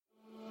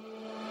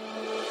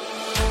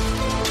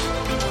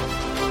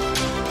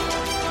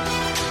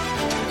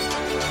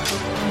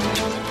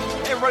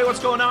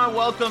going on?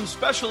 Welcome.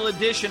 Special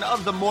edition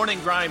of the Morning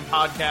Grind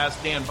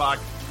podcast. Dan Bach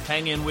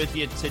hanging with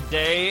you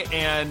today.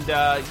 And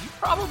you've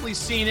probably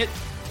seen it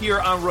here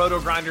on Roto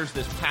Grinders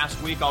this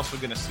past week. Also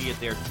going to see it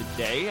there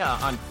today.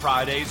 On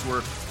Fridays,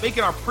 we're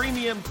making our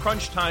premium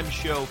Crunch Time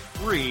show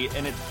free,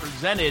 and it's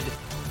presented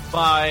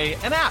by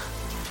an app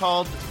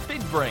called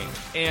BigBrain.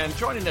 And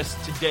joining us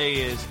today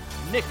is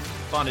Nick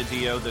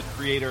Bonaddio, the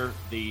creator,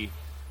 the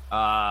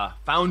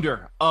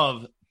founder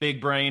of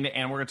BigBrain,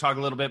 and we're going to talk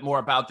a little bit more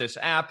about this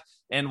app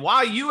and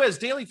why you as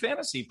daily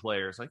fantasy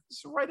players, like,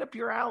 it's right up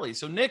your alley.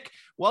 So Nick,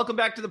 welcome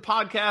back to the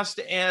podcast,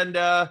 and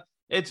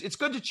it's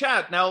good to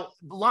chat. Now,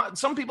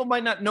 some people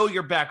might not know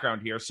your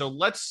background here, so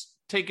let's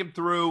take them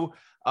through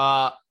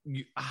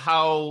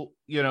how,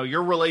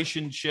 your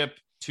relationship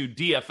to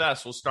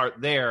DFS. We'll start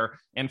there,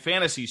 and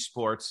fantasy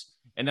sports,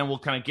 and then we'll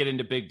kind of get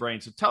into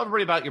BigBrain. So tell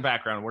everybody about your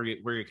background, where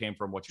you came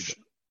from, what you did.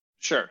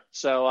 Sure.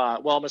 So,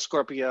 I'm a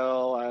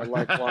Scorpio. I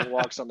like long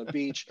walks on the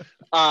beach.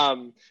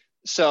 I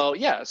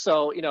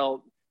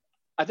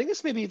think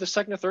this may be the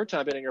second or third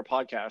time I've been on your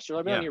podcast, or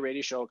I've been on your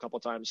radio show a couple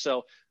of times.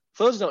 So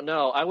for those who don't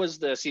know, I was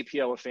the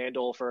CPO of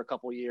FanDuel for a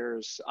couple of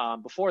years.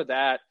 Before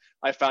that,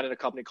 I founded a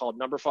company called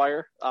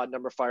Numberfire.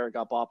 Numberfire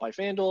got bought by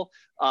FanDuel.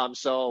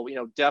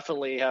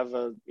 Definitely have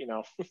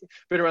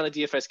been around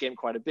the DFS game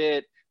quite a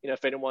bit.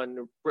 If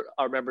anyone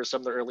remembers some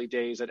of the early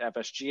days at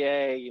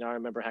FSGA, I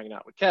remember hanging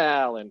out with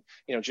Cal and,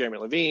 Jeremy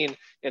Levine.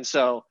 And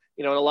so,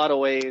 in a lot of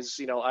ways,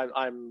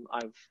 I'm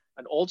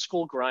an old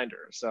school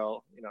grinder.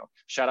 So,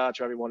 shout out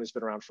to everyone who's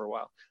been around for a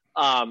while.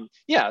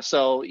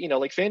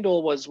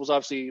 FanDuel was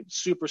obviously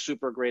super,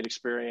 super great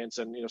experience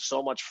and,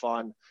 so much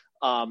fun.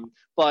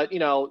 But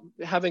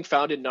having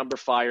founded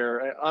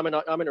Numberfire, I'm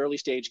an early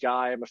stage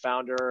guy. I'm a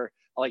founder.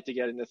 I like to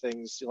get into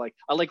things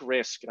I like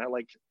risk, and I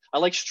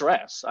like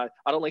stress. I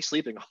don't like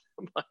sleeping all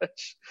that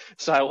much.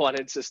 So I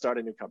wanted to start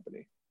a new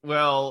company.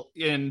 Well,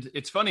 and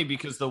it's funny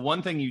because the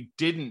one thing you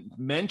didn't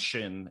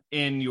mention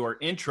in your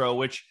intro,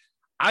 which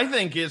I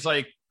think is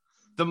like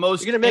the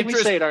most. You're gonna make me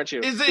say it, aren't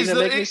you? You're gonna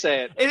make me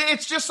say it.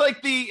 It's just like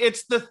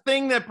it's the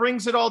thing that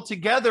brings it all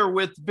together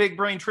with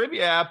BigBrain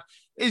Trivia app.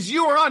 Is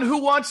you were on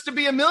Who Wants to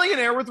Be a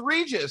Millionaire with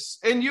Regis,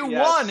 and you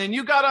won, and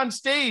you got on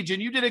stage,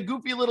 and you did a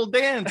goofy little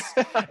dance,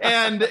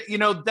 and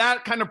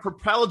that kind of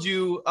propelled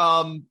you.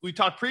 We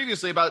talked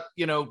previously about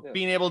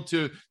being able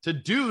to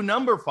do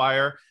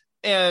Numberfire,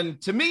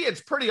 and to me, it's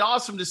pretty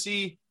awesome to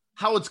see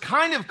how it's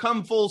kind of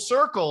come full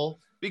circle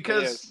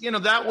because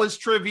that was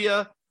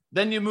trivia,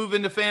 then you move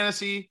into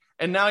fantasy.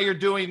 And now you're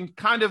doing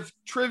kind of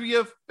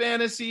trivia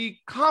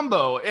fantasy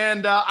combo.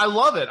 And I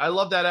love it. I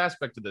love that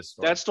aspect of this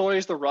story. That story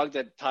is the rug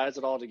that ties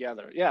it all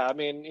together. Yeah. I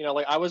mean,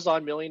 I was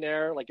on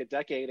Millionaire like a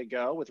decade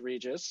ago with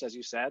Regis, as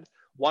you said,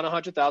 won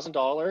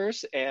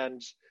 $100,000.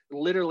 And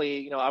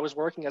literally, I was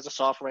working as a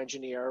software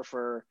engineer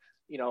for,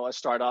 a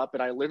startup.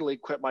 And I literally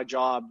quit my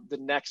job the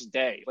next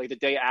day, like the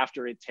day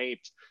after it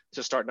taped,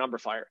 to start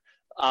Numberfire.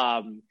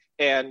 When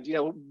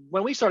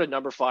we started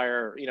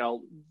Numberfire,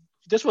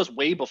 this was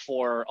way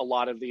before a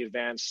lot of the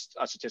advanced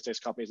statistics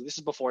companies. This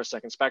is before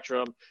Second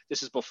Spectrum.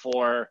 This is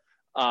before,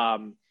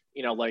 Swish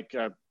and a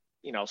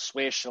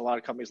lot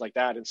of companies like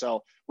that. And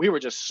so we were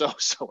just so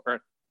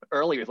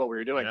early with what we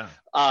were doing.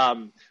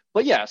 Yeah.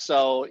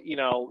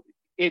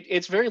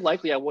 It's very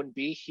likely I wouldn't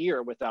be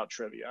here without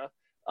trivia.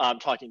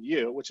 Talking to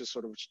you, which is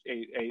sort of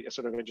a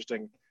sort of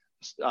interesting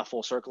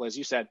full circle, as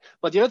you said.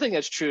 But the other thing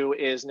that's true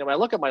is, when I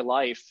look at my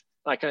life,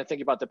 I kind of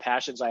think about the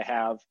passions I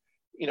have.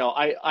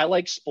 I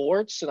like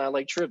sports and I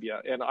like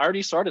trivia, and I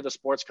already started a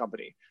sports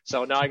company.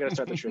 So now I got to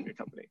start the trivia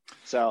company.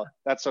 So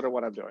that's sort of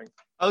what I'm doing.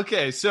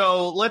 Okay.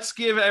 So let's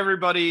give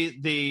everybody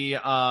the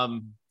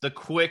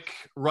quick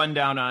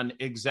rundown on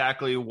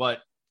exactly what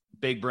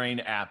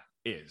BigBrain app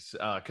is.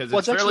 Cause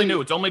it's fairly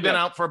new. It's only been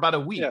out for about a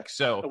week.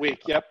 A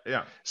week. Yep.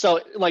 Yeah.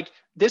 So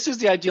this is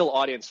the ideal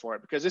audience for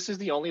it, because this is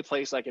the only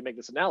place I can make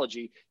this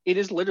analogy. It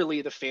is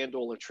literally the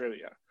FanDuel of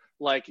trivia.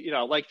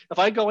 If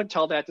I go and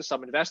tell that to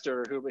some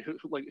investor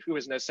who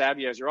isn't as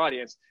savvy as your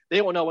audience, they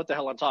won't know what the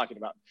hell I'm talking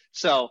about.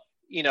 So,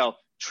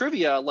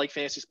 trivia, like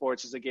fantasy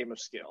sports, is a game of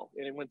skill.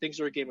 And when things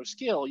are a game of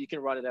skill, you can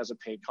run it as a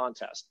paid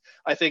contest.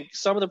 I think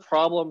some of the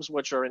problems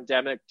which are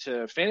endemic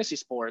to fantasy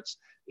sports,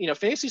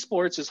 fantasy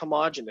sports is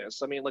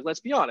homogenous. I mean, let's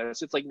be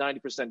honest, it's like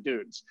 90%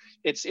 dudes.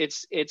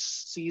 It's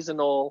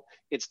seasonal,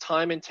 it's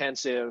time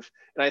intensive.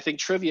 And I think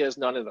trivia is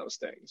none of those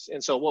things.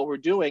 And so what we're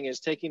doing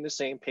is taking the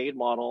same paid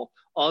model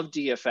of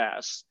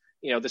DFS,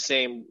 the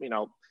same,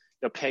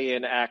 pay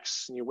in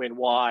X and you win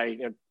Y,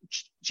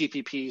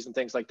 GPPs and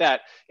things like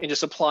that, and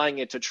just applying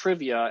it to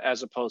trivia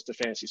as opposed to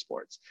fantasy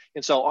sports.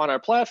 And so on our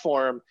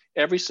platform,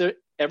 every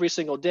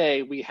single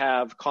day we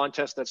have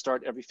contests that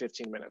start every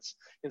 15 minutes.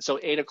 And so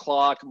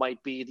 8:00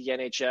 might be the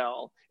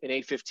NHL, and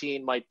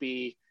 8:15 might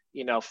be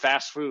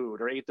fast food,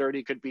 or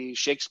 8:30 could be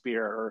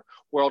Shakespeare or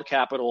World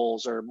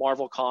Capitals or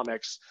Marvel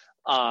Comics.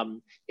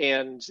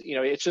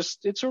 It's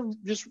just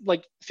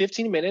like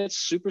 15 minutes,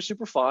 super,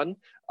 super fun.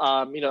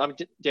 Dan,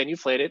 you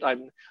played it.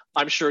 I'm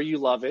sure you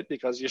love it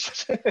because you're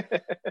just,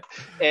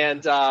 and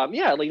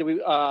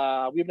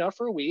we've been out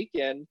for a week,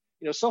 and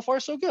so far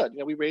so good.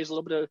 We raised a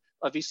little bit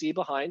of VC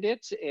behind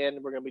it,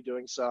 and we're going to be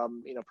doing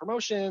some,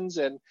 promotions,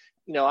 and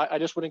I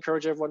just would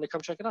encourage everyone to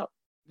come check it out.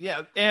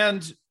 Yeah,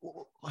 and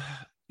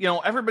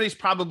everybody's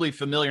probably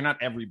familiar,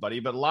 not everybody,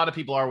 but a lot of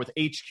people are, with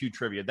HQ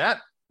Trivia.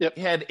 That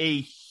had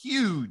a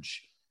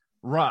huge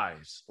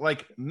rise,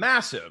 like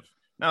massive.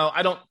 Now,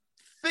 I don't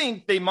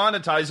think they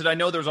monetize it. I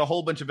know there's a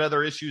whole bunch of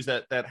other issues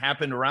that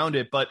happened around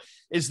it, but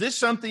is this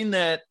something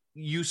that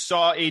you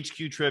saw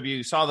HQ Trivia,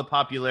 you saw the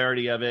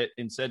popularity of it,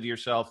 and said to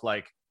yourself,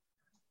 like,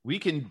 we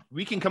can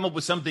come up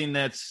with something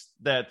that's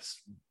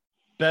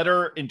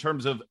better in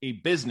terms of a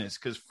business?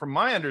 Because from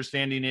my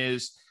understanding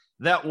is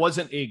that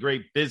wasn't a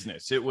great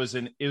business. It was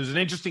an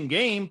interesting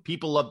game.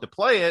 People love to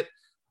play it,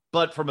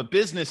 but from a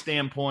business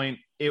standpoint,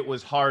 it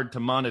was hard to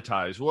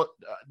monetize. What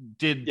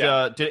did HQ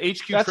that's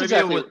Trivia,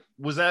 exactly,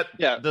 was that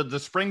the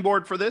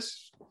springboard for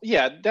this?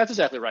 Yeah, that's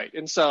exactly right.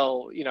 And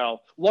so,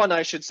 one,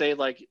 I should say,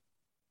 like,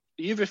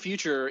 you have a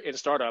future in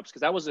startups,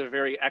 because that was a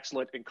very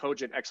excellent and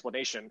cogent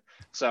explanation.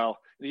 So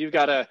you've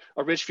got a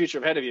rich future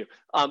ahead of you.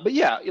 But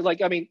yeah,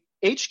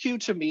 HQ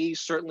to me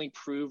certainly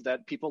proved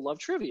that people love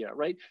trivia,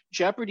 right?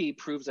 Jeopardy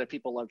proves that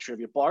people love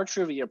trivia. Bar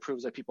trivia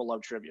proves that people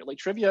love trivia. Like,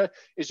 trivia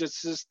is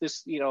just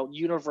this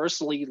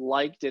universally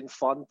liked and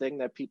fun thing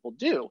that people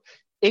do.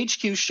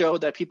 HQ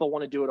showed that people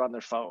want to do it on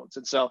their phones.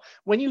 And so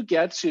when you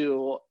get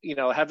to,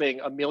 having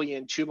 1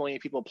 million, 2 million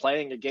people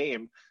playing a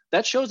game,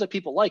 that shows that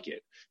people like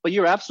it. But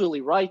you're absolutely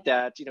right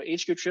that,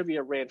 HQ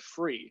Trivia ran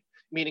free,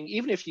 meaning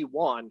even if you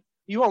won,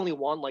 you only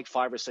won like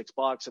 $5 or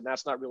 $6, and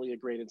that's not really a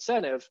great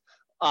incentive.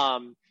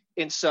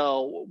 And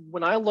so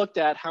when I looked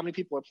at how many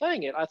people are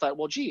playing it, I thought,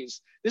 well,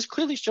 geez, this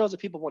clearly shows that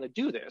people want to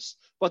do this,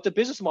 but the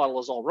business model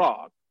is all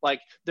wrong.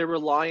 Like, they're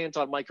reliant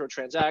on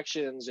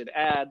microtransactions and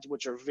ads,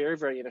 which are very,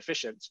 very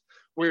inefficient.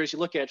 Whereas you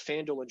look at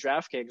FanDuel and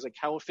DraftKings, like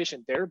how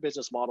efficient their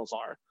business models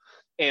are.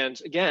 And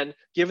again,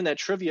 given that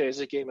trivia is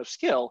a game of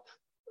skill,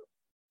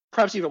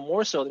 perhaps even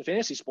more so than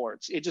fantasy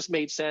sports, it just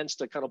made sense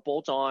to kind of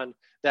bolt on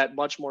that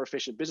much more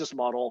efficient business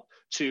model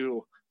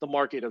to the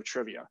market of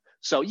trivia.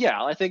 So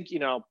yeah, I think,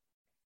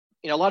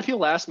 a lot of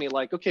people ask me,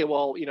 like, okay,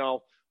 well,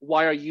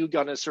 why are you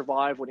going to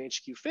survive when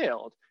HQ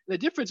failed? And the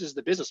difference is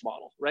the business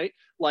model, right?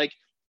 Like,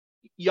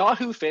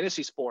 Yahoo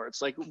Fantasy Sports,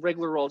 like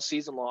regular old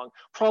season long,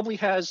 probably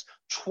has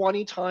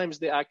 20 times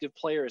the active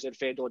players that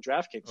FanDuel and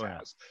DraftKings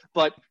has.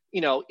 But,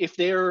 if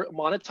they're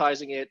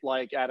monetizing it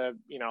like at a,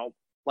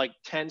 like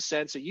 10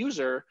 cents a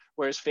user,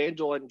 whereas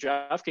FanDuel and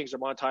DraftKings are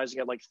monetizing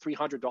at like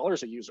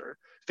 $300 a user,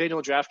 FanDuel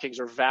and DraftKings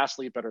are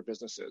vastly better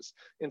businesses.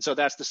 And so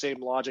that's the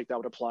same logic that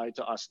would apply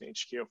to us in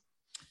HQ.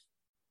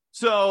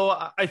 So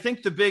I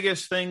think the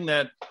biggest thing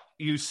that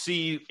you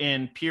see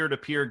in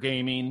peer-to-peer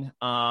gaming,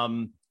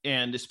 and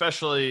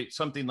especially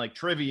something like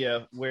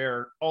trivia,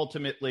 where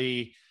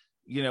ultimately,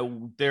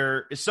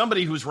 there is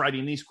somebody who's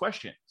writing these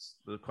questions.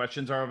 The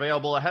questions are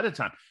available ahead of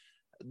time.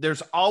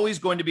 There's always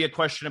going to be a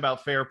question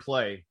about fair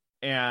play.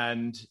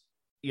 And,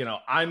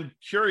 I'm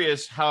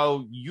curious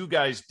how you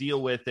guys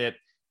deal with it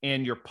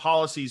and your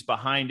policies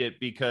behind it,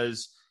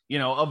 because,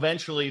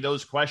 eventually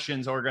those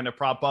questions are going to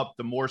prop up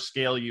the more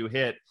scale you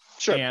hit.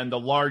 Sure. And the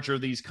larger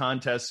these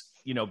contests,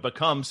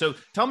 become. So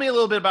tell me a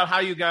little bit about how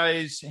you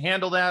guys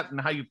handle that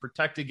and how you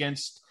protect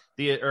against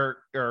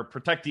or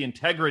protect the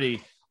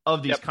integrity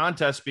of these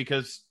contests,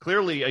 because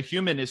clearly a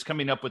human is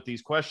coming up with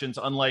these questions,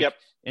 unlike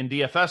in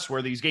DFS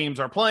where these games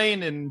are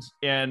playing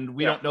and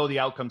we don't know the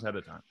outcomes ahead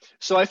of time.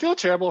 So I feel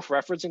terrible for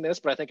referencing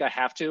this, but I think I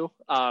have to.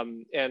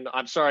 And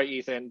I'm sorry,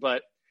 Ethan,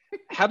 but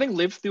having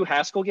lived through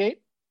Haskellgate,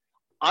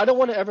 I don't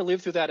want to ever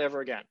live through that ever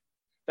again.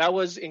 That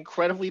was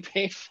incredibly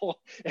painful,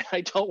 and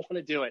I don't want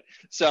to do it.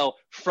 So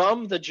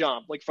from the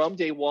jump, like from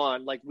day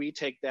one, like we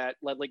take that,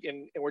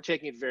 and we're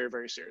taking it very,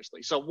 very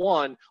seriously. So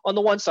on the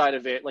one side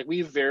of it, like we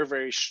have very,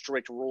 very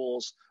strict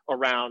rules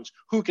around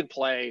who can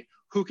play,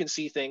 who can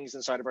see things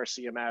inside of our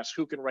CMS,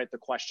 who can write the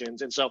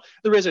questions. And so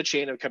there is a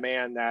chain of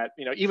command that,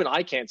 even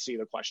I can't see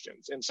the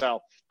questions. And so,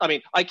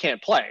 I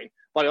can't play,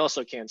 but I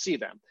also can't see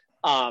them.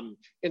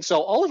 And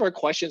so all of our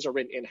questions are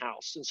written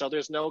in-house. And so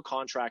there's no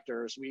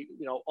contractors.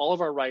 All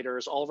of our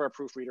writers, all of our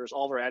proofreaders,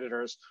 all of our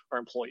editors are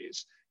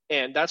employees.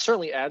 And that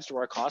certainly adds to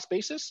our cost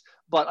basis.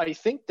 But I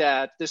think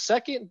that the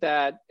second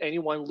that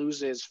anyone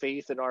loses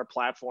faith in our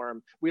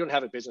platform, we don't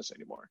have a business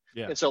anymore.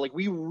 Yeah. And so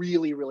we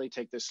really, really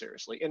take this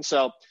seriously. And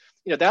so,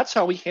 that's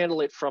how we handle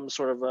it from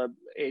sort of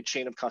a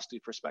chain of custody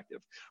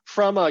perspective.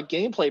 From a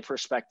gameplay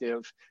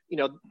perspective,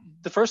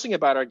 the first thing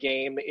about our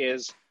game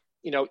is,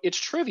 it's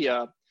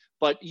trivia,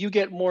 but you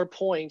get more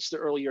points the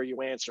earlier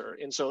you answer.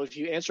 And so if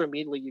you answer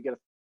immediately, you get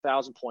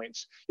 1,000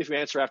 points. If you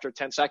answer after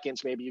 10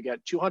 seconds, maybe you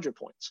get 200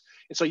 points.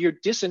 And so you're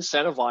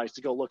disincentivized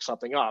to go look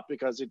something up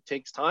because it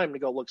takes time to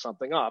go look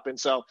something up. And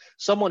so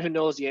someone who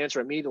knows the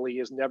answer immediately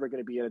is never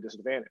going to be at a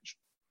disadvantage.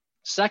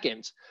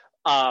 Second,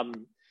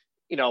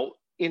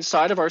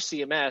 inside of our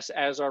CMS,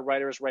 as our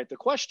writers write the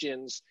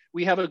questions,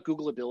 we have a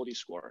Google ability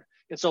score.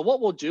 And so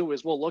what we'll do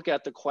is we'll look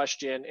at the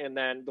question and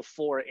then the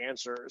 4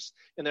 answers,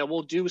 and then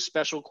we'll do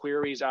special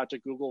queries out to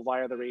Google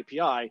via their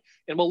API,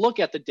 and we'll look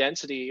at the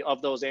density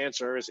of those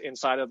answers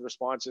inside of the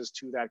responses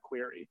to that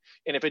query.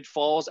 And if it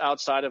falls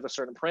outside of a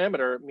certain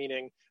parameter,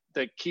 meaning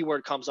the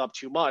keyword comes up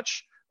too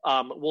much,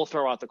 we'll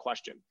throw out the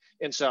question.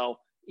 And so,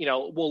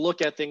 we'll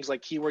look at things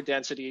like keyword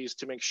densities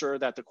to make sure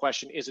that the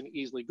question isn't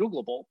easily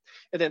Googleable.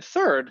 And then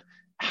third,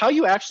 how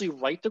you actually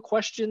write the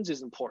questions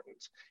is important.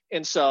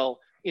 And so,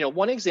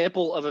 one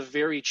example of a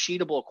very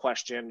cheatable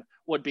question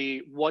would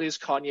be, what is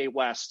Kanye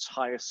West's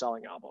highest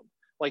selling album?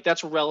 Like,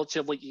 that's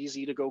relatively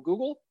easy to go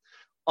Google.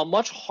 A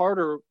much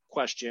harder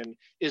question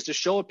is to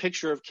show a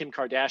picture of Kim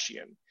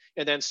Kardashian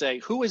and then say,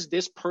 who is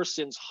this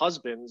person's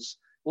husband's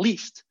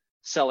least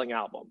selling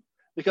album?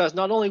 Because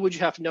not only would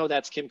you have to know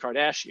that's Kim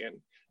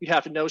Kardashian, you'd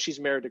have to know she's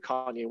married to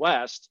Kanye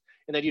West,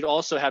 and then you'd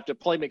also have to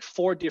probably make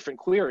 4 different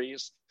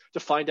queries to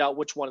find out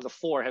which one of the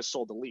 4 has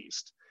sold the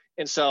least.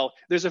 And so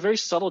there's a very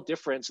subtle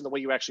difference in the way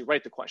you actually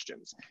write the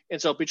questions.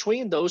 And so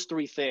between those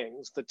 3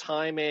 things, the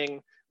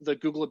timing, the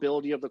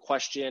Googleability of the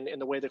question,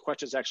 and the way the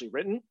question is actually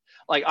written,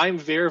 like, I'm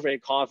very, very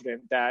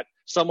confident that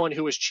someone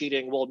who is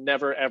cheating will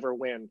never, ever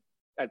win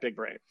at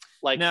BigBrain.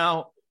 Like,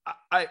 now,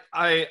 I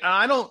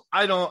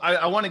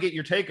want to get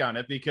your take on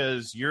it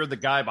because you're the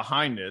guy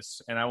behind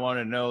this, and I want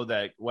to know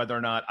that whether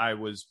or not I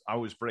was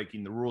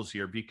breaking the rules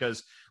here,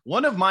 because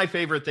one of my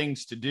favorite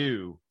things to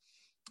do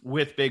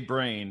with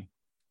BigBrain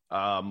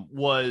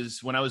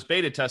was, when I was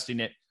beta testing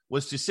it,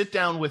 was to sit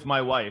down with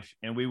my wife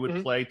and we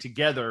would play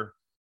together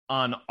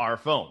on our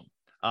phone,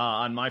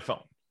 on my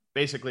phone,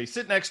 basically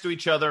sit next to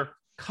each other,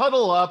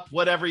 cuddle up,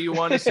 whatever you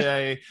want to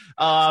say.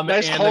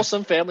 Nice,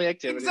 wholesome family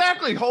activity.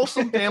 Exactly.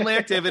 Wholesome family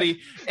activity.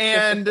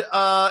 And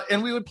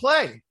we would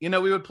play, we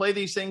would play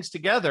these things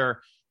together.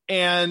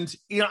 And,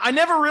 I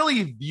never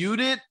really viewed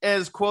it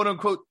as quote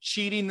unquote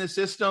cheating the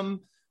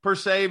system per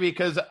se,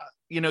 because,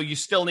 you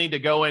still need to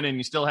go in and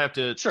you still have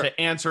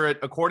to answer it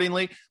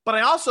accordingly. But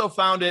I also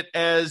found it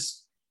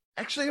as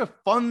actually a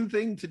fun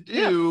thing to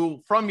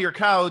do from your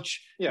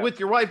couch with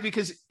your wife,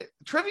 because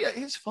trivia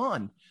is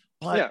fun,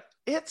 but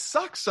it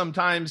sucks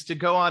sometimes to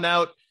go on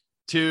out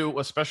to,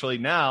 especially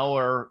now,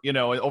 or,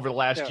 over the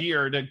last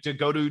year, to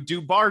go to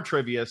do bar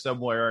trivia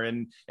somewhere,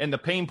 and the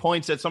pain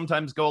points that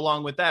sometimes go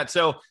along with that.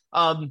 So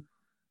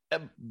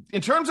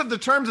in terms of the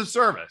terms of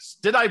service,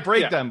 did I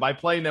break them by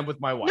playing them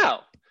with my wife?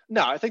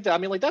 No, I think that,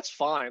 that's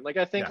fine. Like,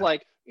 I think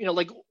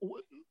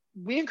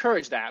we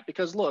encourage that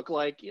because, look,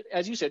 like,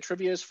 as you said,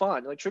 trivia is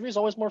fun. Like, trivia is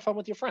always more fun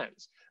with your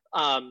friends.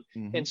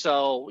 And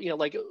so,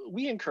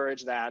 we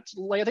encourage that.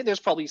 Like, I think there's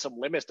probably some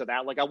limits to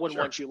that. Like, I wouldn't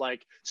want you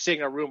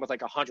sitting in a room with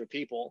 100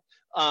 people.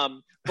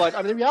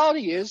 But the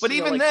reality is, but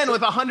even then,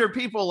 with 100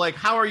 people, like,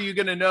 how are you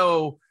going to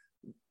know?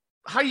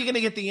 How are you going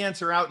to get the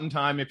answer out in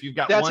time if you've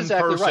got one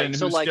person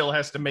who still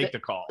has to make the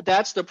call?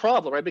 That's the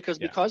problem, right? Because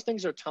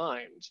things are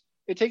timed,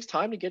 it takes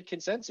time to get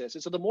consensus.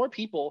 And so the more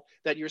people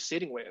that you're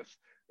sitting with,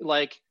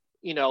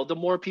 the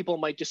more people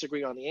might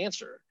disagree on the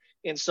answer.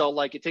 And so,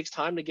 it takes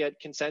time to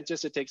get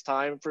consensus. It takes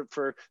time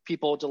for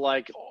people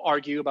to,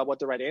 argue about what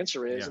the right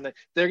answer is, and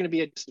they're going to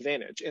be a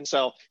disadvantage. And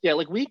so,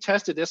 we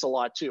tested this a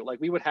lot too.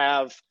 Like, we would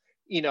have,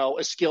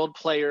 a skilled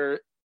player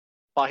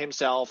by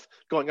himself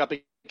going up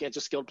against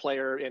a skilled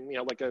player in,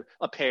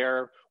 a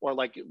pair or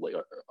like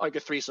a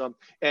threesome.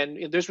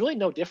 And there's really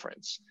no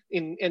difference.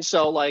 And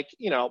so,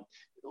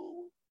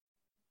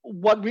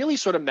 what really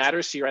sort of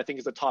matters here, I think,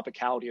 is the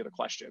topicality of the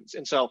questions.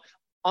 And so,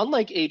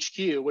 unlike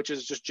HQ, which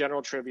is just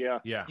general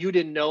trivia, you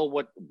didn't know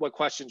what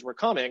questions were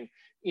coming.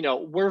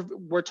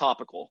 We're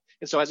topical.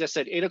 And so, as I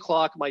said,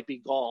 8:00 might be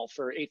golf,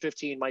 or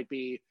 8:15 might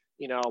be,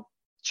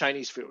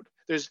 Chinese food.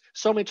 There's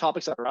so many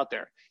topics that are out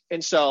there.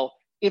 And so,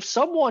 if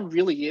someone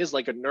really is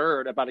like a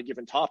nerd about a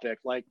given topic,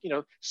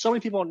 so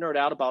many people nerd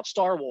out about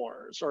Star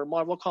Wars or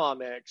Marvel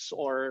Comics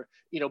or,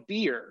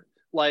 beer.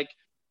 Like,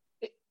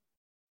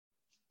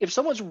 if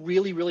someone's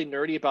really, really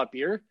nerdy about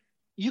beer,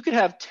 you could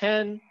have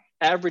 10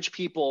 average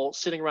people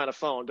sitting around a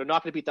phone. They're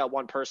not going to beat that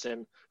one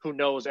person who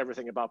knows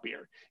everything about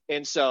beer.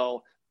 And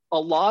so a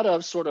lot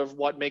of sort of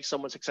what makes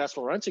someone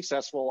successful or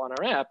unsuccessful on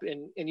our app,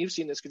 and you've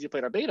seen this because you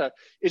played our beta,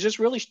 is just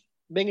really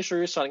making sure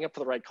you're signing up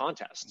for the right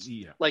contests.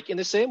 Like, in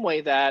the same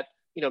way that,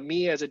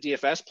 me as a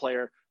DFS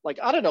player,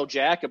 I don't know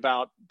jack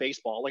about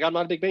baseball. Like, I'm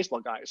not a big baseball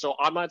guy. So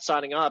I'm not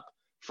signing up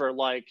for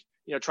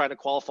trying to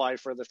qualify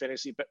for the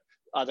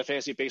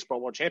fantasy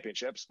baseball world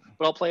championships,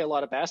 but I'll play a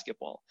lot of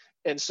basketball.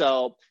 And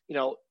so,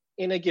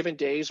 in a given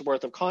day's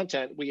worth of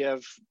content, we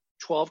have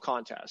 12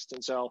 contests.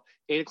 And so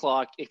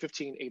 8:00,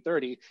 8:15,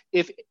 8:30,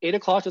 if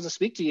 8:00 doesn't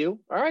speak to you,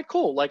 all right,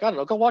 cool. I don't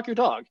know, go walk your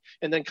dog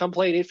and then come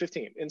play at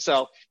 8:15. And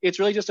so it's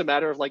really just a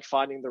matter of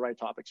finding the right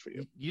topics for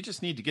you. You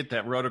just need to get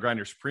that Roto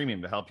Grinders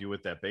Premium to help you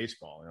with that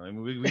baseball.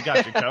 We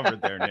got you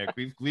covered there,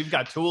 Nick. We've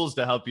got tools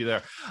to help you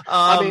there.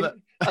 I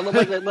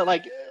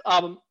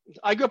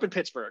grew up in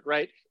Pittsburgh,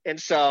 right? And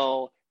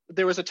so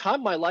there was a time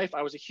in my life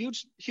I was a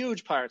huge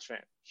Pirates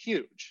fan,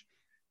 huge.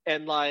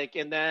 And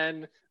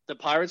then the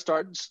Pirates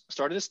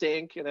started to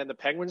stink, and then the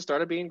Penguins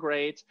started being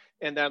great,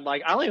 and then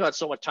like I only got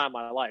so much time in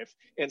my life,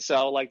 and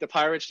so like the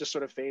Pirates just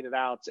sort of faded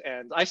out,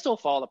 and I still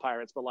follow the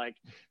Pirates, but like,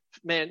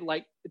 man,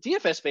 like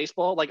DFS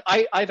baseball, like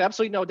I've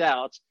absolutely no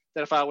doubt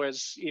that if I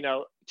was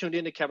tuned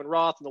into Kevin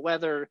Roth and the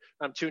weather,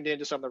 I'm tuned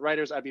into some of the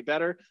writers, I'd be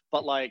better,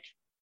 but like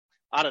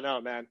I don't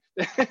know, man.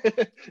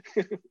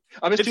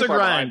 It's a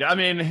grind. Behind. I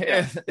mean,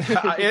 yeah.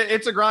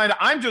 It's a grind.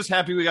 I'm just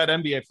happy we got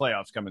NBA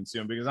playoffs coming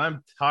soon because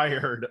I'm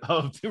tired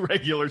of the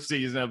regular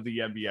season of the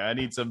NBA.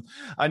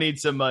 I need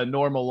some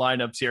normal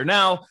lineups here.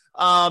 Now,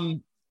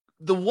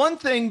 the one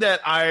thing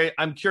that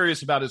I'm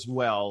curious about as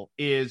well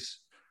is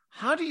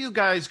how do you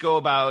guys go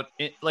about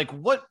it? Like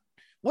what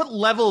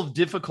level of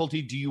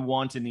difficulty do you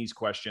want in these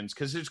questions?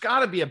 Because there's got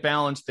to be a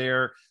balance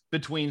there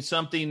between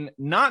something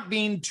not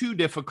being too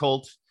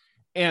difficult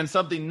and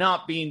something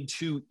not being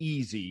too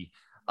easy.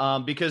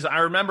 Because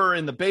I remember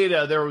in the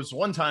beta, there was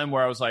one time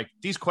where I was like,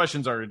 these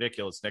questions are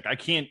ridiculous, Nick. I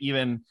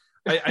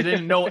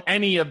didn't know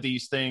any of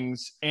these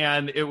things,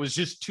 and it was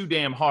just too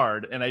damn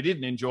hard, and I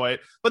didn't enjoy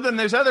it. But then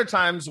there's other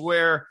times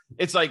where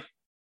it's like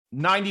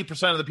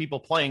 90% of the people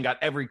playing got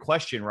every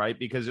question right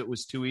because it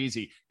was too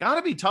easy. Got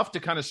to be tough to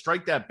kind of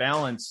strike that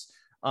balance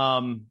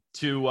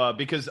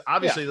because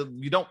obviously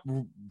you don't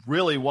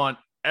really want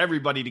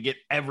everybody to get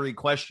every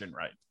question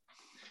right.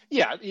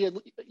 Yeah, I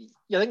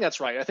think that's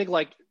right. I think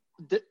like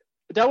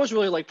that was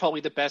really like probably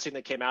the best thing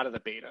that came out of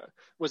the beta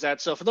was that.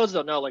 So for those that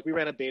don't know, like we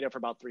ran a beta for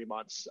about 3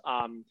 months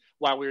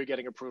while we were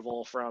getting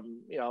approval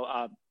from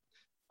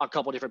a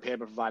couple of different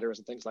payment providers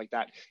and things like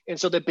that. And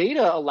so the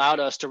beta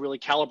allowed us to really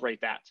calibrate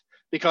that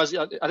because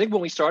I think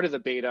when we started the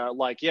beta,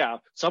 like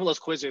some of those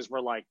quizzes were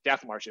like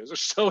death marches. They're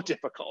so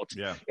difficult.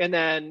 Yeah. And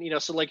then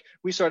so like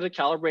we started to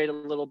calibrate a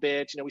little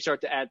bit. We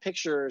started to add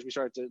pictures. We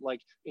started to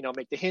like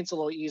make the hints a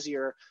little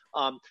easier.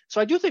 So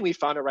I do think we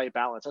found a right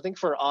balance. I think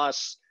for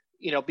us,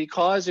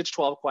 because it's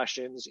 12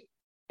 questions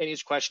and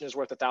each question is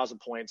worth 1,000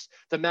 points,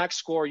 the max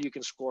score you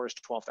can score is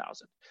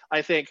 12,000.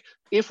 I think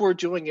if we're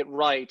doing it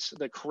right,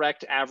 the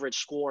correct average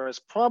score is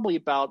probably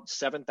about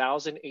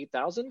 7,000,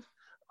 8,000.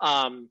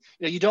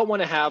 You don't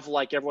want to have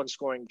like everyone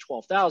scoring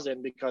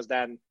 12,000 because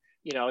then,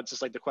 it's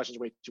just like the question's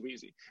way too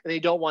easy. And then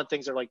you don't want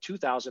things that are like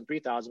 2,000,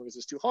 3,000 because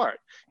it's too hard.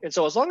 And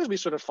so as long as we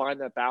sort of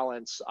find that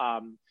balance,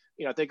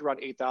 I think around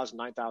 8,000,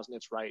 9,000,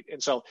 it's right.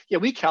 And so,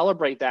 we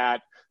calibrate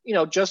that,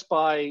 just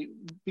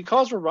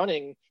because we're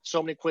running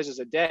so many quizzes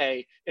a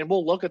day, and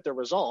we'll look at the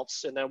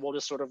results and then we'll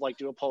just sort of like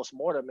do a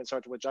post-mortem and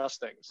start to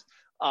adjust things.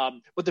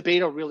 But the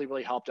beta really,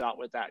 really helped out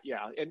with that.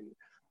 Yeah. And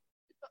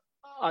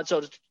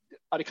so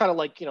to kind of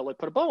like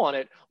put a bow on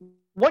it,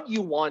 what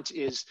you want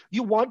is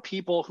you want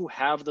people who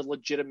have the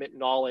legitimate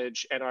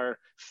knowledge and are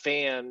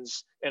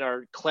fans and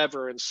are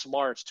clever and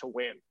smart to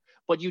win.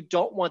 But you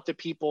don't want the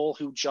people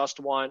who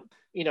just want,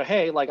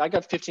 hey, like I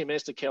got 15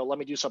 minutes to kill. Let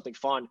me do something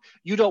fun.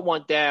 You don't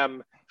want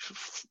them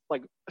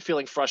like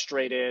feeling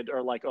frustrated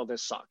or like, oh,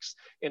 this sucks.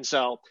 And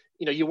so,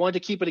 you want to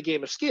keep it a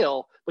game of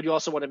skill, but you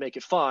also want to make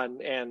it fun.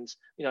 And,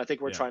 I think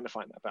we're trying to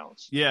find that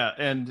balance. Yeah.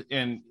 And,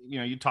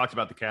 you talked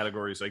about the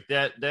categories like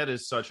that. That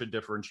is such a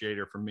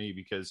differentiator for me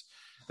because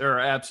there are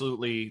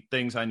absolutely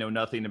things I know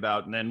nothing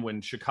about. And then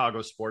when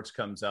Chicago sports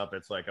comes up,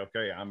 it's like,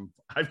 okay,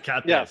 I've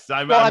got this.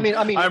 I'm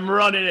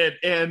running it.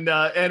 And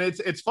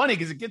it's funny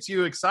because it gets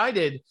you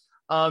excited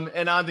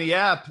and on the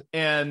app.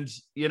 And,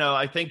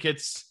 I think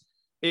it's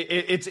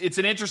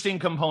an interesting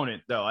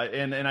component though.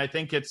 And I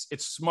think it's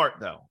smart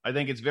though. I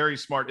think it's very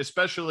smart,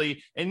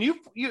 especially, and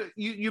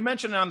you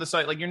mentioned it on the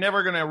site, like you're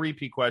never going to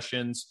repeat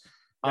questions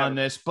on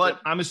this, but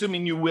I'm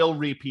assuming you will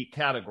repeat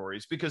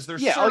categories because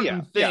there's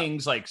certain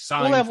things like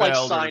Seinfeld. We'll have like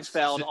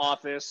Seinfeld,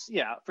 Office.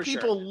 Yeah, for sure.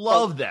 People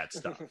love that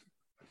stuff.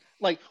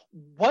 Like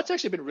what's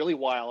actually been really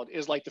wild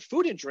is like the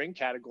food and drink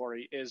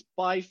category is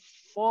by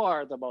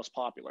far the most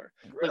popular.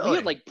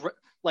 Really?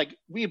 Like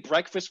we had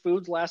breakfast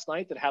foods last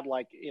night that had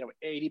like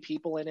 80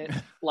 people in it.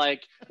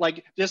 like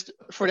just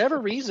for whatever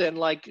reason,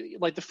 like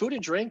the food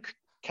and drink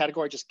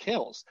category just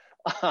kills.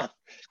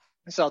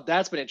 So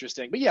that's been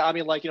interesting. But yeah, I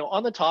mean, like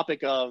on the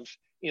topic of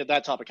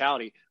that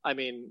topicality, I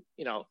mean,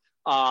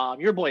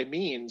 your boy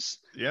Means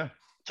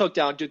took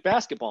down Duke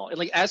basketball, and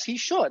like as he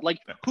should. Like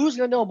who's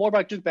gonna know more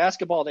about Duke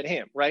basketball than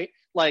him, right?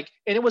 Like,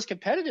 and it was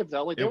competitive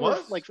though. Like there were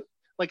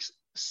like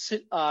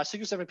 6 or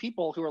 7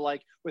 people who were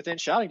like within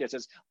shouting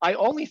distance. I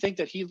only think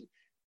that he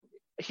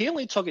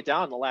only took it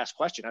down in the last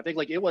question. I think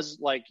like it was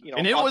like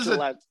and it was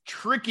a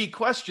tricky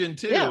question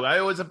too. Yeah.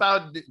 It was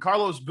about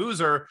Carlos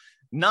Boozer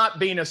not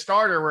being a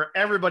starter where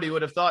everybody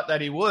would have thought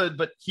that he would,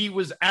 but he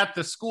was at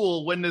the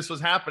school when this was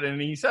happening.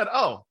 And he said,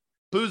 oh,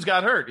 Booz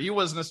got hurt. He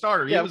wasn't a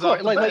starter. He was off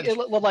the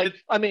bench.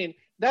 I mean,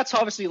 that's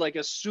obviously like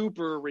a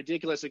super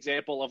ridiculous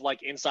example of like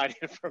inside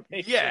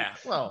information. Yeah.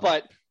 Well,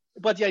 but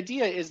but the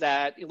idea is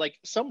that like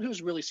someone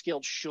who's really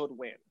skilled should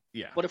win.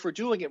 Yeah. But if we're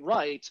doing it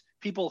right,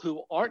 people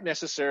who aren't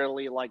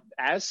necessarily like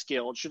as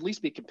skilled should at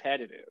least be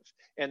competitive.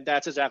 And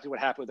that's exactly what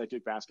happened with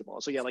Duke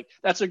basketball. So yeah, like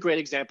that's a great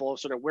example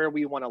of sort of where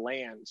we want to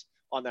land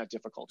on that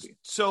difficulty.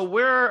 So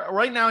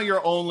right now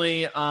you're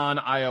only on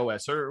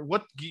iOS, or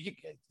what?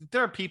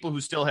 There are people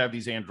who still have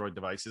these Android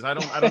devices. I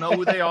don't know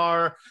who they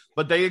are,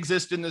 but they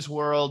exist in this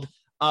world.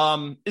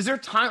 Is there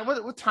time?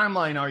 What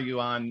timeline are you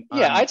on?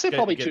 Yeah, I'd say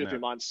probably 2 to 3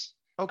 months.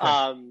 Okay.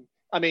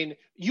 I mean,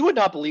 you would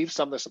not believe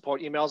some of the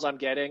support emails I'm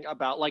getting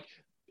about like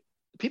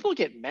people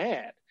get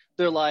mad.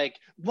 They're like,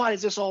 why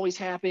does this always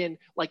happen?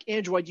 Like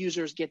Android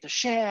users get the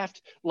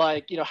shaft.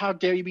 Like, how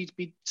dare you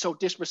be so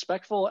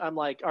disrespectful? I'm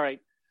like, all right,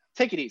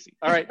 take it easy.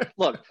 All right,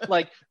 look,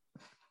 like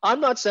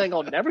I'm not saying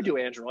I'll never do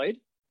Android,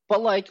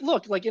 but like,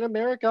 look, like in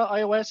America,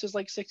 iOS is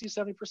like 60,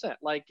 70%.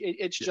 Like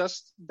it's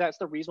just, that's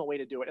the reasonable way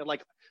to do it. And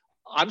like,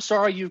 I'm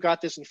sorry you've got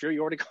this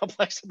inferiority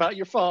complex about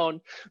your phone,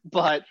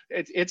 but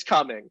it's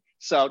coming.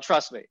 So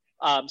trust me.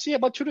 So yeah,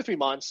 about 2 to 3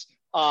 months.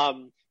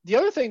 The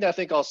other thing that I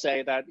think I'll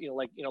say that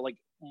like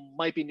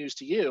might be news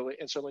to you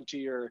and certainly to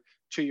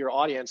your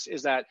audience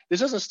is that this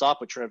doesn't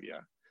stop with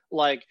trivia.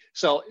 Like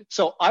so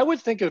I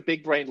would think of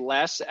BigBrain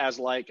less as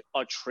like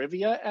a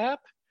trivia app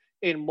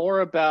and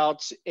more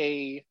about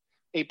a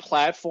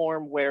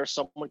platform where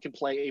someone can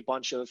play a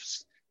bunch of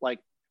like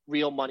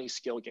real money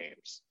skill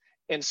games.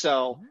 And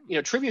so,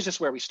 trivia is just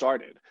where we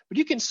started, but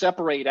you can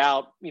separate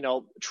out,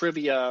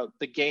 trivia,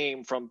 the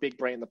game, from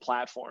BigBrain, the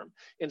platform.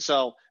 And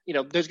so,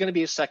 there's going to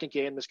be a second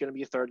game, there's going to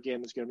be a third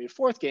game, there's going to be a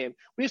fourth game.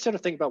 We just have to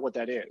think about what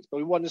that is. But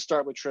we wanted to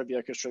start with trivia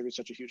because trivia is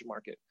such a huge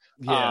market.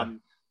 Yeah.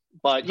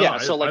 But yeah,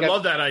 so like I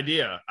love that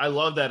idea. I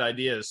love that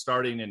idea,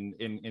 starting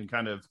in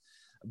kind of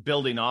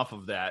building off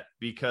of that,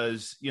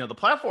 because, the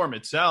platform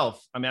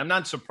itself, I mean, I'm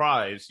not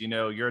surprised,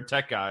 you're a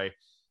tech guy.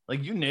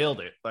 Like you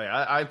nailed it. Like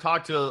I've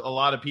talked to a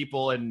lot of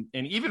people, and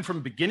even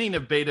from beginning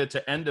of beta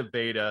to end of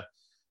beta,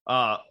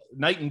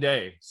 night and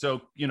day.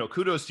 So,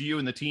 kudos to you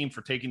and the team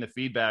for taking the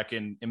feedback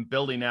and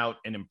building out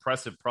an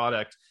impressive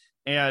product.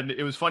 And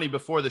it was funny,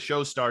 before the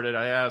show started,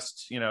 I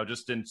asked,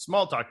 just in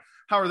small talk,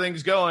 how are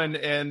things going?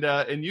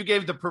 And you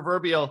gave the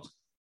proverbial,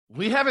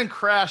 we haven't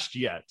crashed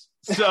yet.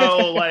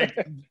 So like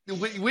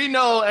we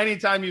know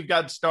anytime you've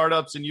got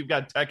startups and you've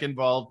got tech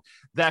involved,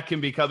 that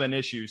can become an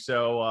issue.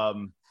 So,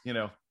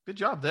 good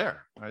job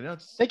there.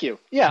 Thank you.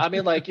 Yeah, I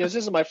mean, like, this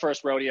isn't my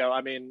first rodeo.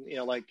 I mean,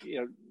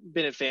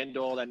 been at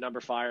FanDuel, then Number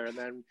Fire, and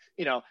then,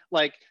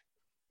 like,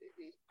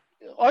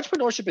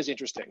 entrepreneurship is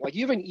interesting. Like,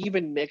 you have an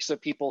even mix of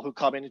people who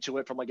come into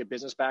it from like a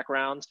business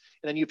background,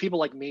 and then you have people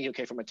like me who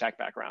came from a tech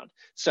background.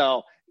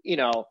 So,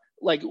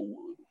 like,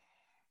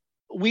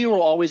 we were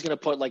always going to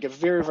put like a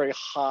very, very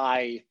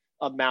high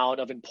amount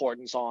of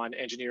importance on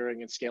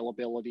engineering and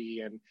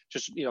scalability, and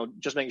just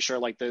making sure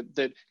like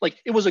like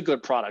it was a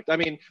good product. I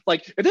mean,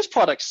 like if this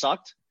product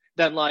sucked,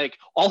 then like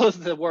all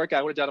of the work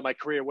I would have done in my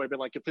career would have been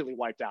like completely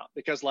wiped out,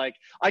 because like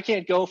I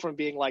can't go from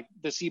being like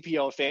the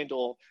CPO of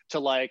FanDuel to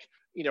like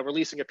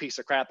releasing a piece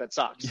of crap that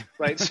sucks,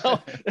 right? So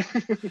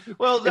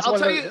well,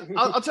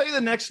 I'll tell you the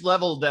next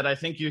level that I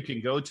think you can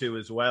go to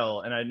as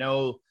well. And I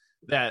know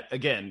that,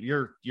 again,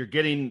 you're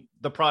getting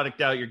the product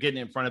out, you're getting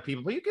it in front of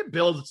people, but you can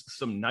build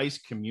some nice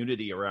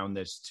community around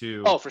this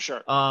too. Oh, for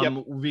sure.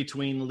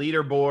 Between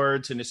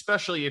leaderboards, and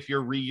especially if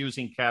you're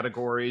reusing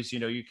categories,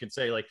 you can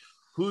say like,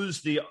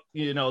 who's the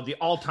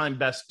all-time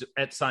best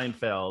at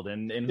Seinfeld,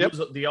 and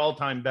who's the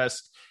all-time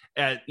best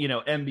at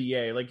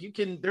NBA. Like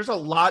there's a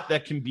lot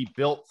that can be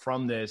built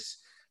from this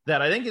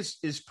that I think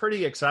is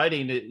pretty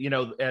exciting,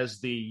 as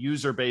the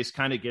user base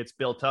kind of gets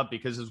built up,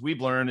 because as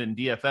we've learned in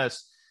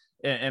DFS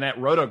and at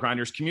Roto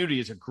Grinders,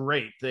 community is a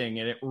great thing,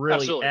 and it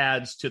really Absolutely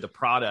adds to the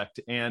product.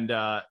 And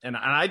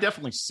I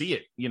definitely see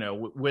it,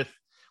 with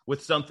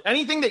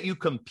anything that you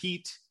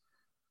compete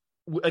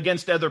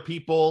against other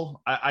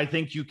people. I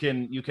think you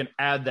can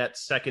add that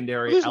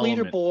secondary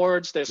element.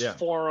 Leaderboards, there's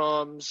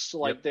forums,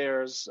 like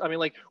there's, I mean,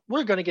 like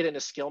we're going to get in a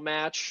skill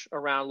match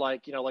around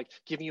like, like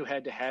giving you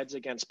head to heads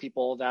against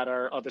people that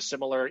are of a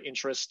similar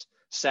interest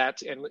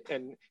set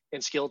and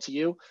skill to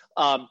you.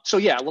 So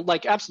yeah,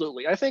 like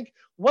absolutely. I think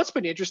what's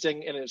been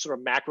interesting in a sort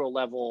of macro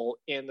level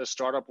in the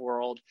startup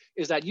world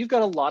is that you've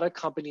got a lot of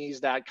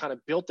companies that kind of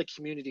built the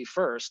community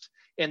first,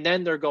 and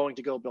then they're going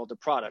to go build the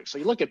product. So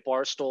you look at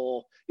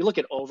Barstool, you look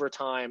at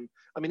Overtime.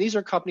 I mean, these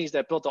are companies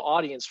that built the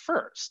audience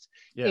first.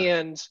 Yeah.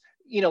 And,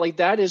 like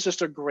that is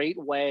just a great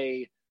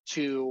way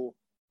to,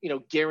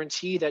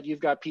 guarantee that you've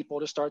got people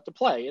to start to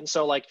play. And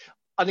so like,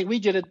 I think we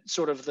did it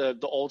sort of the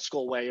old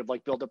school way of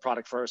like build the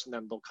product first and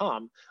then they'll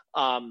come.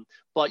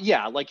 But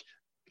yeah, like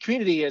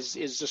community is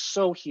just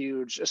so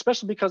huge,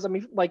 especially because I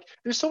mean, like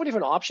there's so many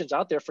different options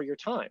out there for your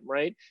time,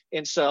 right?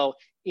 And so,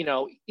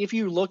 if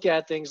you look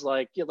at things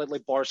like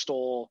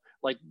Barstool,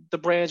 like the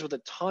brands with a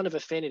ton of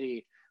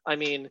affinity, I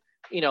mean,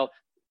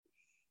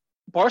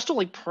 Barstool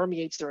like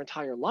permeates their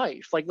entire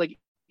life. Like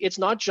it's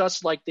not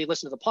just like they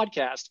listen to the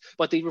podcast,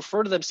 but they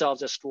refer to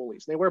themselves as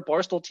schoolies. They wear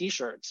Barstool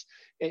t-shirts.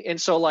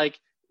 And so like,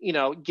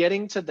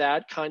 getting to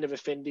that kind of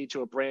affinity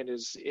to a brand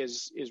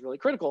is really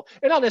critical.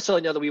 And not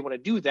necessarily know that we want to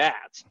do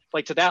that,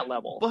 like to that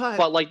level,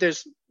 but like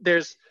there's,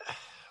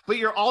 but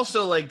you're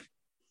also like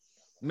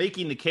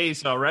making the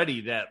case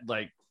already that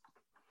like,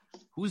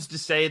 who's to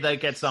say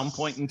that at some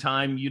point in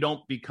time you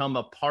don't become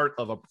a part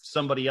of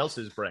somebody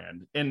else's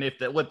brand? And if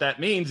that, what that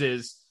means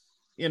is,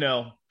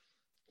 I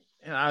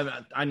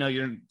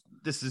know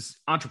this is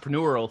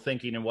entrepreneurial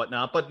thinking and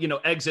whatnot, but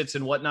exits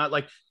and whatnot,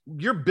 like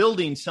you're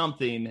building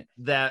something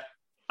that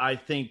I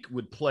think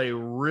would play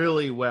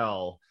really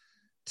well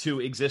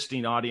to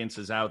existing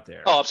audiences out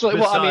there. Oh,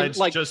 absolutely. Besides, well, I mean,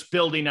 like just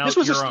building out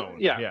your own.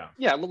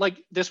 Yeah.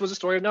 Like this was a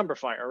story of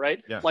Numberfire,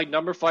 right? Yeah. Like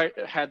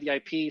Numberfire had the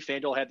IP,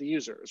 FanDuel had the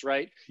users,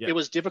 right? Yeah. It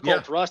was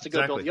difficult for us to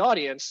go build the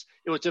audience.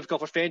 It was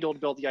difficult for FanDuel to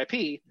build the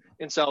IP,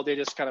 and so they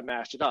just kind of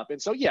mashed it up. And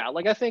so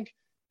like I think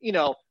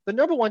the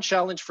number one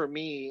challenge for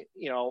me,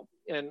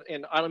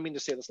 and I don't mean to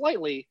say this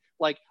lightly,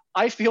 like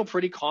I feel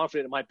pretty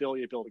confident in my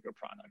ability to build a good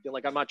product. And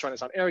like I'm not trying to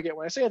sound arrogant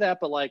when I say that,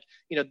 but like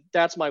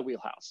that's my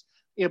wheelhouse.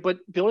 But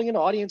building an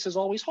audience is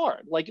always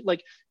hard. I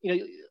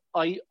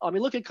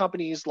mean, look at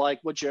companies like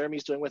what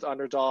Jeremy's doing with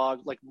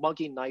Underdog, like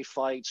Monkey Knife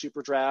Fight,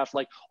 Super Draft,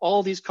 like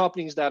all these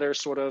companies that are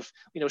sort of,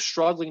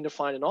 struggling to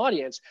find an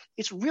audience.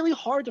 It's really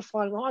hard to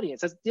find an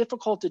audience. That's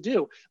difficult to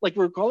do. Like,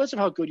 regardless of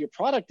how good your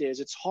product is,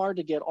 it's hard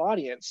to get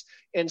audience.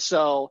 And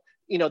so,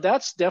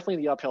 that's definitely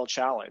the uphill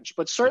challenge.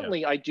 But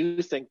certainly I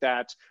do think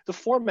that the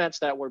formats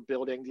that we're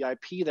building, the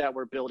IP that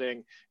we're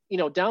building,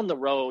 down the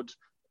road,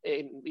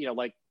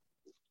 like,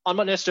 I'm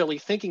not necessarily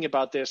thinking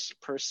about this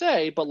per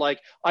se, but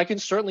like I can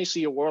certainly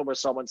see a world where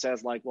someone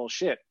says like, well,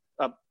 shit.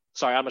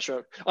 Sorry, I'm not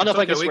sure. I don't know if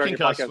I can swear.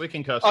 We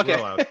can cuss. Okay.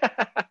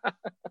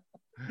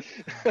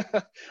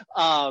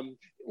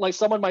 Like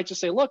someone might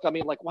just say, look, I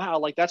mean, like, wow,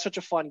 like that's such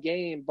a fun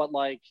game, but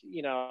like,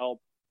 it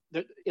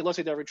looks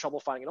like they're having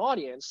trouble finding an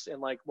audience,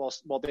 and like, well,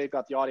 they've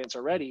got the audience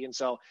already, and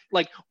so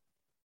like.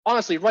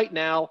 Honestly, right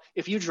now,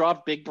 if you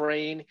drop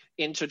BigBrain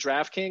into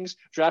DraftKings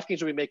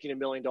will be making $1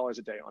 million a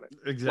day on it.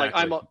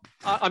 Exactly. Like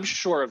I'm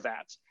sure of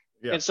that.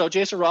 Yeah. And so,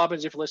 Jason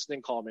Robbins, if you're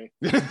listening, call me.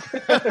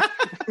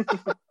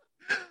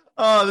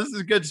 Oh, this is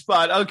a good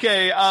spot.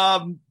 Okay.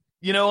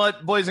 You know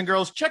what, boys and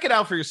girls, check it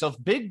out for yourself.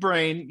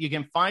 BigBrain, you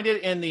can find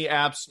it in the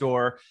App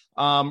Store.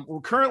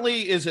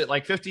 Currently, is it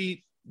like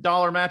 $50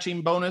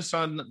 matching bonus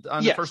on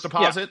the first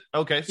deposit? Yeah.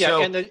 Okay. Yeah,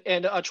 so,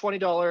 and a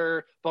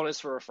 $20 bonus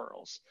for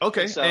referrals.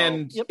 Okay. So,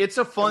 and it's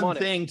a fun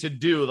thing to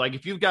do. Like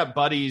if you've got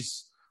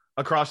buddies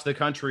across the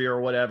country or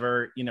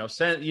whatever,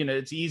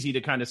 it's easy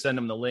to kind of send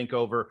them the link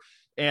over.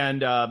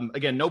 And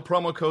again, no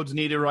promo codes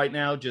needed right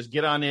now. Just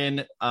get on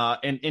in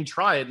and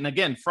try it. And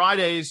again,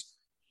 Fridays,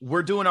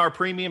 we're doing our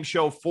premium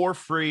show for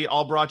free,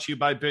 all brought to you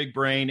by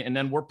BigBrain. And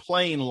then we're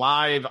playing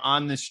live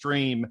on the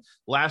stream.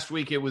 Last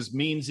week, it was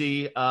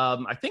Meansy.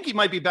 I think he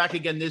might be back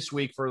again this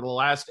week for the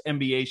last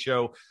NBA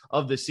show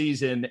of the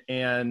season.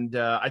 And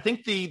I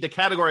think the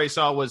category I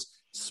saw was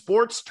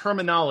sports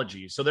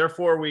terminology. So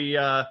therefore, we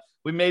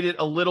made it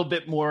a little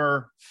bit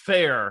more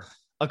fair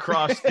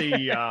across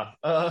the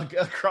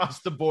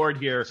across the board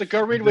here. So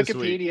go read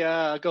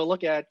Wikipedia, go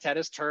look at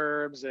tennis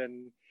terms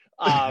and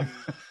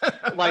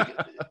like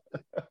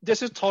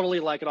this is totally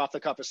like an off the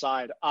cuff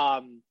aside.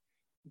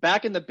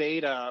 Back in the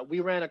beta, we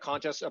ran a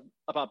contest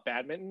about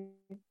badminton.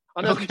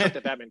 I don't know if you took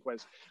the badminton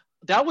quiz.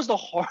 That was the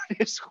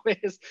hardest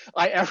quiz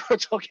I ever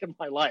took in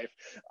my life.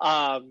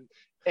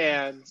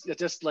 And it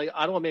just like,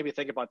 I don't want to maybe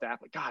think about that,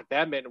 but God,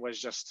 badminton was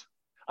just,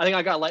 I think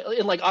I got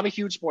I'm a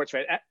huge sports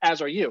fan,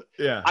 as are you.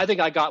 Yeah. I think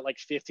I got like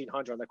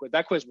 1,500 on that quiz.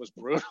 That quiz was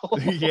brutal.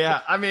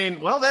 Yeah. I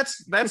mean, well,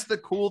 that's the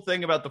cool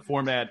thing about the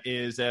format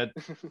is that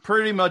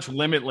pretty much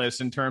limitless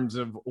in terms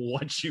of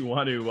what you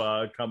want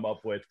to come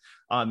up with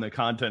on the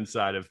content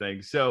side of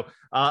things. So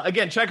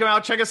again, check them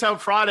out. Check us out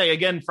Friday.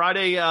 Again,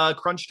 Friday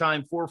crunch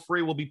time for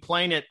free. We'll be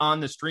playing it on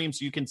the stream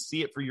so you can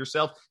see it for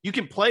yourself. You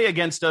can play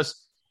against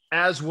us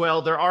as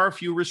well. There are a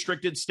few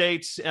restricted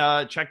states.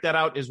 Check that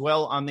out as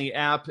well on the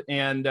app.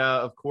 And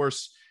of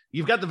course,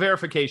 you've got the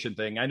verification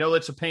thing. I know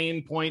it's a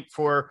pain point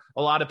for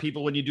a lot of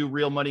people when you do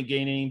real money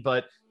gaming,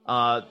 but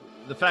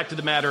the fact of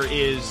the matter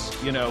is,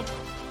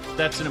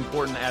 that's an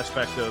important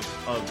aspect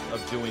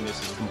of doing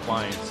this is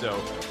compliance.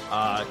 So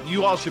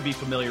you all should be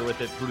familiar with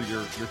it through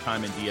your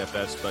time in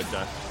DFS, but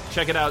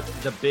check it out,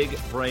 the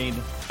BigBrain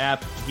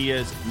app. He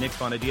is Nick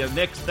Bonaddio.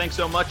 Nick, thanks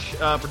so much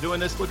for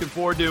doing this. Looking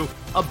forward to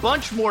a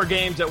bunch more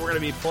games that we're going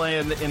to be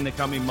playing in the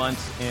coming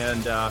months,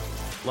 and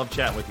love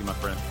chatting with you, my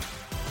friend.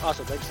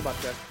 Awesome. Thanks so much,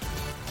 Jeff.